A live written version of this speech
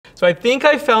So I think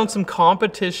I found some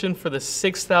competition for the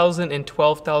 6000 and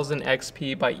 12,000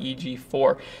 XP by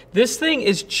EG4. This thing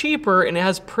is cheaper and it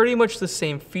has pretty much the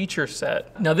same feature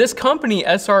set. Now this company,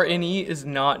 SRNE, is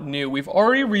not new. We've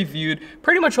already reviewed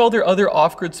pretty much all their other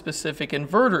off-grid specific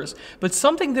inverters, but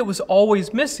something that was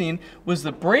always missing was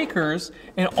the breakers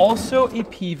and also a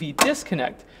PV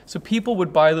disconnect. So people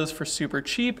would buy those for super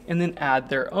cheap and then add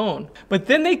their own. But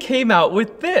then they came out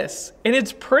with this, and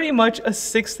it's pretty much a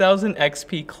 6000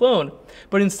 XP clone.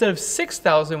 But instead of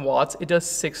 6,000 watts, it does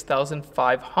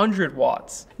 6,500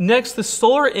 watts. Next, the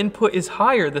solar input is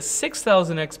higher. The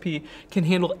 6000 XP can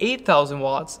handle 8,000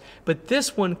 watts, but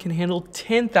this one can handle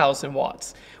 10,000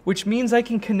 watts, which means I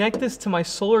can connect this to my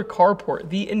solar carport,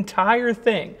 the entire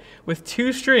thing, with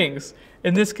 2 strings,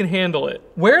 and this can handle it.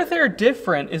 Where they're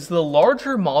different is the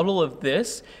larger model of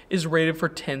this is rated for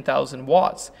 10,000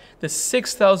 watts. The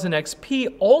 6000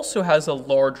 XP also has a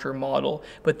larger model,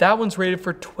 but that one's rated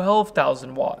for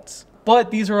 12,000 watts.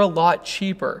 But these are a lot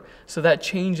cheaper, so that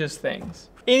changes things.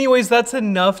 Anyways, that's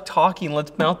enough talking.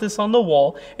 Let's mount this on the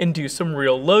wall and do some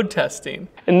real load testing.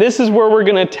 And this is where we're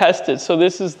gonna test it. So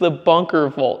this is the bunker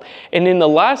vault. And in the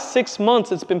last 6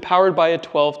 months, it's been powered by a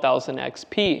 12,000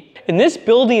 XP. And this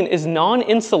building is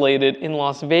non-insulated in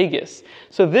Las Vegas.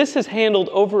 So this has handled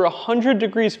over 100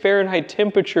 degrees Fahrenheit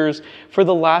temperatures for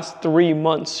the last 3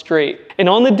 months straight. And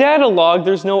on the data log,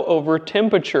 there's no over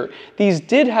temperature. These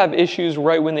did have issues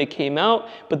right when they came out,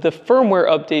 but the firmware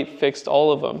update fixed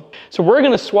all of them. So we're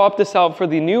gonna swap this out for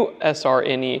the new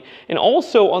SRNE. And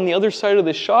also on the other side of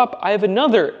the shop, I have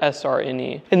another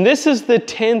SRNE. And this is the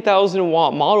 10,000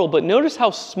 watt model, but notice how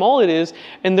small it is,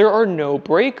 and there are no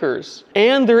breakers.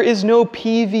 And there is no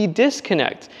PV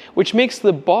disconnect, which makes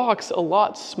the box a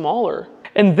lot smaller.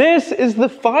 And this is the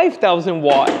 5,000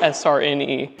 watt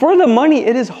SRNE. For the money,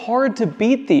 it is hard to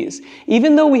beat these.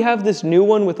 Even though we have this new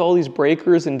one with all these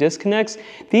breakers and disconnects,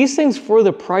 these things for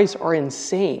the price are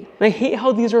insane. And I hate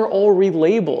how these are all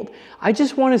relabeled. I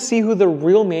just want to see who the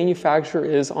real manufacturer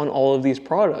is on all of these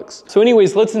products. So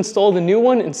anyways, let's install the new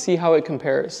one and see how it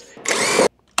compares.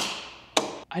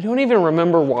 I don't even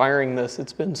remember wiring this,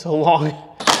 it's been so long.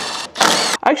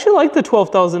 I actually like the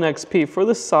 12,000 XP for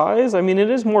the size. I mean, it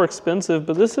is more expensive,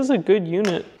 but this is a good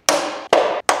unit.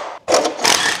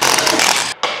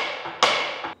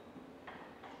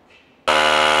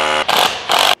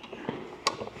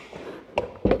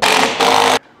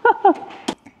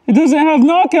 It doesn't have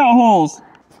knockout holes.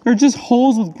 They're just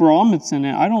holes with grommets in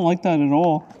it. I don't like that at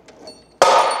all.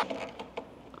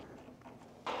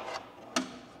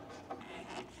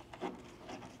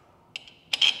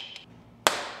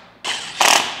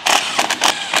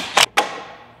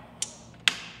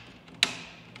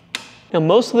 Now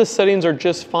most of the settings are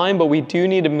just fine, but we do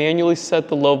need to manually set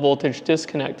the low voltage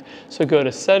disconnect. So go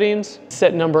to settings,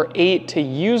 set number 8 to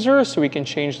user so we can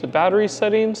change the battery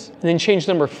settings, and then change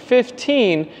number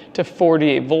 15 to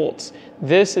 48 volts.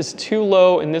 This is too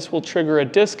low and this will trigger a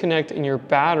disconnect in your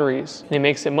batteries. And it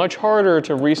makes it much harder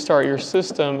to restart your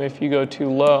system if you go too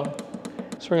low.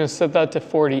 So we're gonna set that to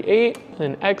 48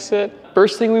 and exit.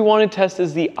 First thing we want to test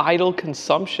is the idle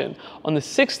consumption. On the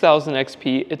 6000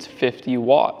 XP, it's 50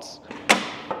 watts.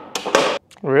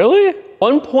 Really?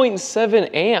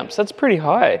 1.7 amps, that's pretty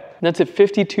high. And that's at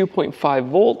 52.5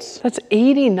 volts. That's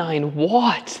 89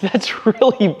 watts, that's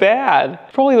really bad.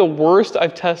 Probably the worst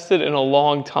I've tested in a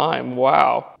long time,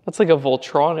 wow. That's like a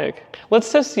Voltronic.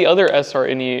 Let's test the other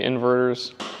SRNE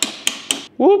inverters.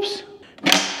 Whoops.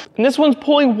 And this one's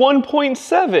pulling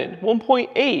 1.7,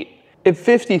 1.8 at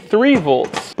 53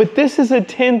 volts. But this is a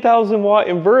 10,000 watt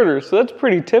inverter, so that's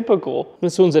pretty typical.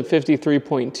 This one's at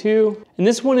 53.2, and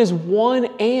this one is 1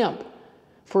 amp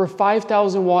for a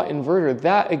 5,000 watt inverter.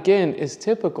 That again is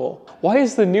typical. Why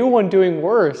is the new one doing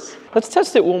worse? Let's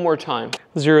test it one more time.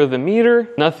 Zero the meter,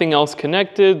 nothing else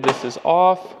connected, this is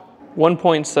off.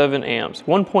 1.7 amps,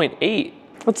 1.8.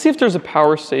 Let's see if there's a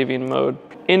power saving mode.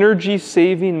 Energy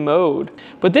saving mode.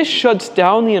 But this shuts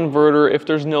down the inverter if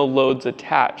there's no loads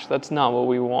attached. That's not what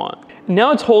we want.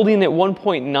 Now it's holding at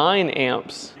 1.9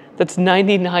 amps. That's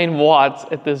 99 watts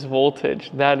at this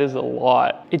voltage. That is a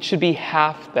lot. It should be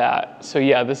half that. So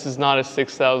yeah, this is not a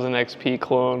 6000 XP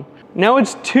clone. Now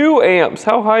it's 2 amps.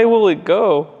 How high will it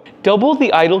go? Double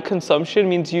the idle consumption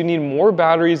means you need more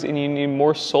batteries and you need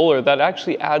more solar. That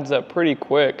actually adds up pretty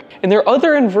quick. And their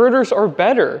other inverters are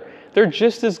better. They're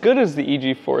just as good as the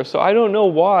EG4, so I don't know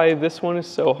why this one is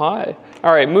so high.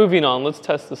 All right, moving on, let's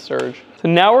test the surge. So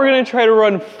now we're gonna try to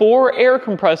run 4 air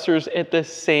compressors at the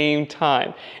same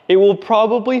time. It will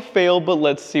probably fail, but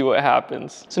let's see what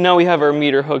happens. So now we have our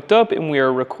meter hooked up and we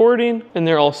are recording, and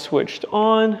they're all switched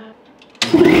on.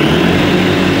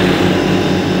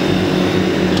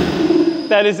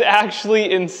 That is actually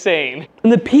insane.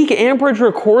 And the peak amperage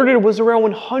recorded was around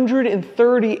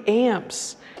 130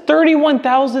 amps.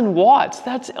 31,000 watts,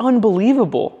 that's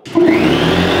unbelievable.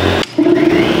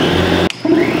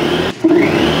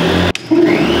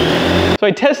 So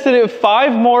I tested it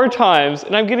 5 more times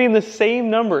and I'm getting the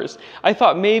same numbers. I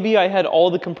thought maybe I had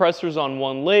all the compressors on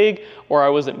one leg or I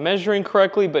wasn't measuring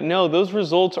correctly, but no, those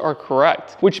results are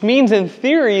correct. Which means in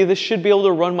theory, this should be able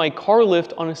to run my car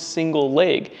lift on a single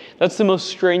leg. That's the most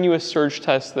strenuous surge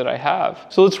test that I have.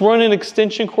 So let's run an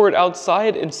extension cord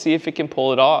outside and see if it can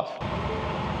pull it off.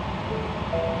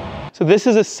 So this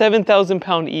is a 7,000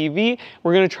 pound EV.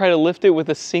 We're gonna try to lift it with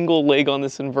a single leg on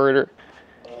this inverter.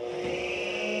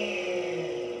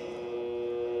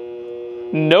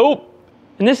 Nope.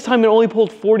 And this time it only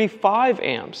pulled 45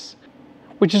 amps,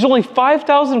 which is only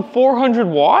 5,400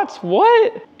 watts?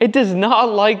 What? It does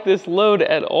not like this load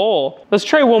at all. Let's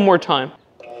try one more time.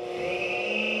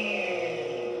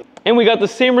 And we got the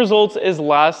same results as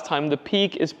last time. The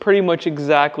peak is pretty much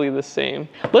exactly the same.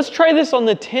 Let's try this on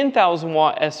the 10,000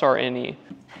 watt SRNE.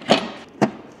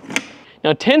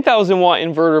 Now 10,000 watt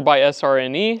inverter by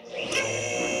SRNE.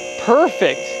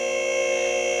 Perfect.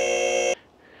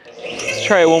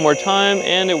 Try it one more time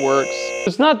and it works.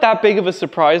 It's not that big of a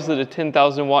surprise that a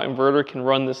 10,000 watt inverter can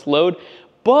run this load,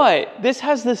 but this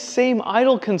has the same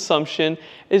idle consumption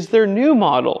as their new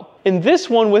model. And this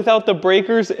one without the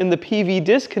breakers and the PV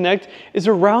disconnect is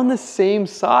around the same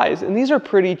size, and these are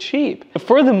pretty cheap.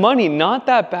 For the money, not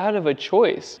that bad of a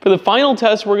choice. For the final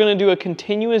test, we're gonna do a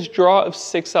continuous draw of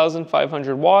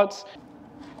 6,500 watts.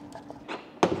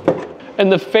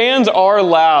 And the fans are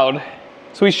loud.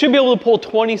 So we should be able to pull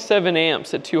 27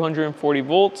 amps at 240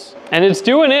 volts. And it's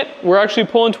doing it. We're actually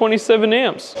pulling 27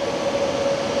 amps.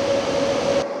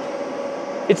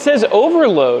 It says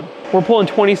overload. We're pulling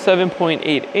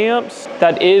 27.8 amps.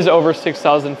 That is over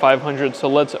 6,500, so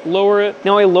let's lower it.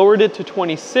 Now I lowered it to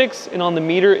 26, and on the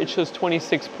meter it shows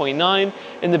 26.9,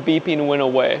 and the beeping went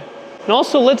away. And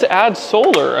also let's add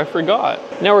solar, I forgot.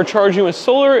 Now we're charging with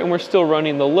solar and we're still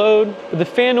running the load, but the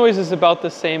fan noise is about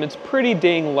the same. It's pretty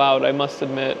dang loud, I must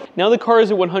admit. Now the car is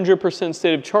at 100%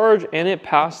 state of charge and it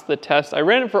passed the test. I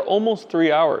ran it for almost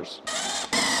 3 hours.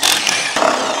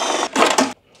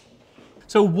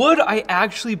 So would I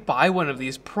actually buy one of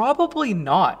these? Probably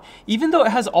not. Even though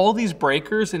it has all these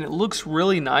breakers and it looks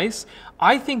really nice,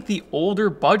 I think the older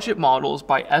budget models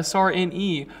by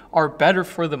SRNE are better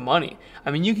for the money.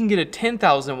 I mean, you can get a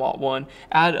 10,000 watt one,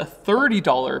 add a $30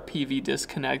 PV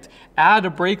disconnect, add a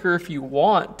breaker if you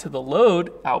want to the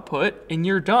load output, and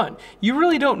you're done. You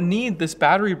really don't need this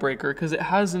battery breaker because it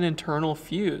has an internal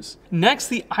fuse. Next,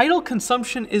 the idle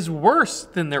consumption is worse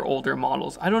than their older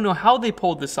models. I don't know how they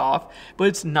pulled this off, but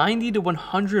it's 90 to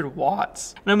 100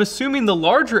 watts. And I'm assuming the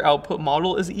larger output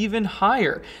model is even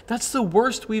higher. That's the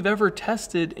worst we've ever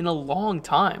tested in a long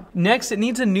time. Next, it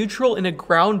needs a neutral and a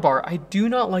ground bar. I do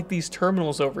not like these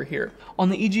terminals over here. On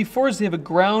the EG4s, they have a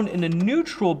ground and a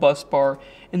neutral bus bar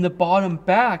in the bottom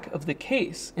back of the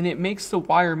case, and it makes the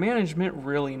wire management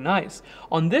really nice.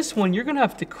 On this one, you're gonna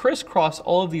have to crisscross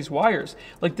all of these wires.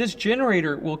 Like this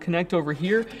generator will connect over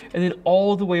here and then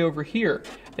all the way over here.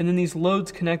 And then these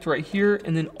loads connect right here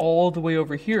and then all the way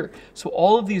over here. So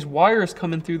all of these wires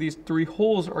coming through these 3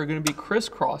 holes are gonna be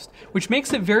crisscrossed, which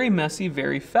makes it very messy,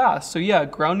 very fast. So yeah,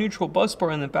 ground neutral bus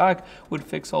bar in the back would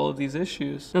fix all of these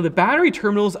issues. Now the battery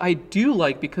terminals I do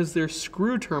like because they're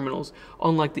screw terminals,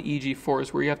 unlike the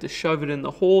EG4s where you have to shove it in the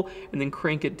hole and then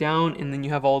crank it down and then you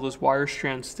have all those wire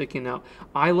strands sticking out.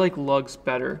 I like Lugs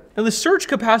better. Now the surge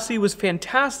capacity was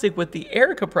fantastic with the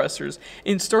air compressors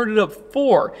and started up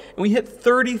 4 and we hit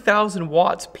 30,000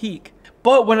 watts peak.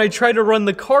 But when I tried to run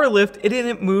the car lift, it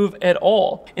didn't move at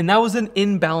all. And that was an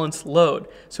imbalanced load.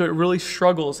 So it really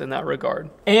struggles in that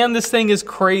regard. And this thing is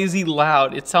crazy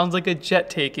loud. It sounds like a jet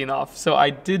taking off. So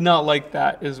I did not like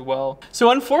that as well.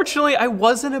 So unfortunately, I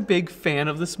wasn't a big fan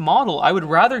of this model. I would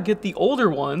rather get the older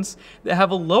ones that have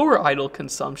a lower idle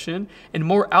consumption and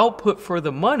more output for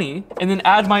the money, and then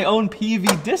add my own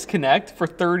PV disconnect for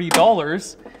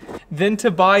 $30 than to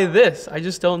buy this. I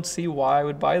just don't see why I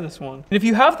would buy this one. And if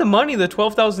you have the money, the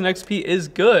 12,000 XP is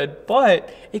good,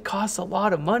 but it costs a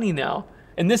lot of money now.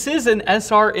 And this is an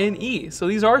SRNE, so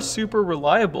these are super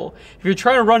reliable. If you're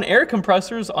trying to run air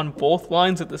compressors on both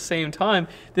lines at the same time,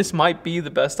 this might be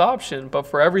the best option, but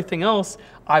for everything else,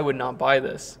 I would not buy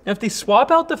this. Now, if they swap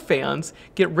out the fans,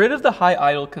 get rid of the high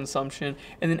idle consumption,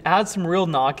 and then add some real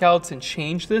knockouts and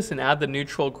change this and add the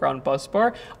neutral ground bus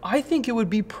bar, I think it would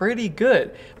be pretty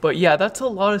good. But yeah, that's a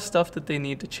lot of stuff that they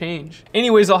need to change.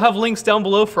 Anyways, I'll have links down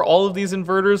below for all of these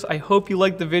inverters. I hope you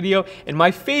liked the video. And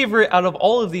my favorite out of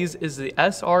all of these is the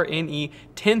SRNE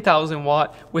 10,000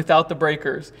 watt without the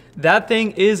breakers. That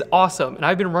thing is awesome. And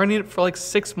I've been running it for like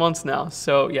 6 months now.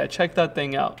 So yeah, check that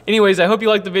thing out. Anyways, I hope you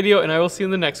liked the video and I will see you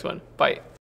in the next one. Bye.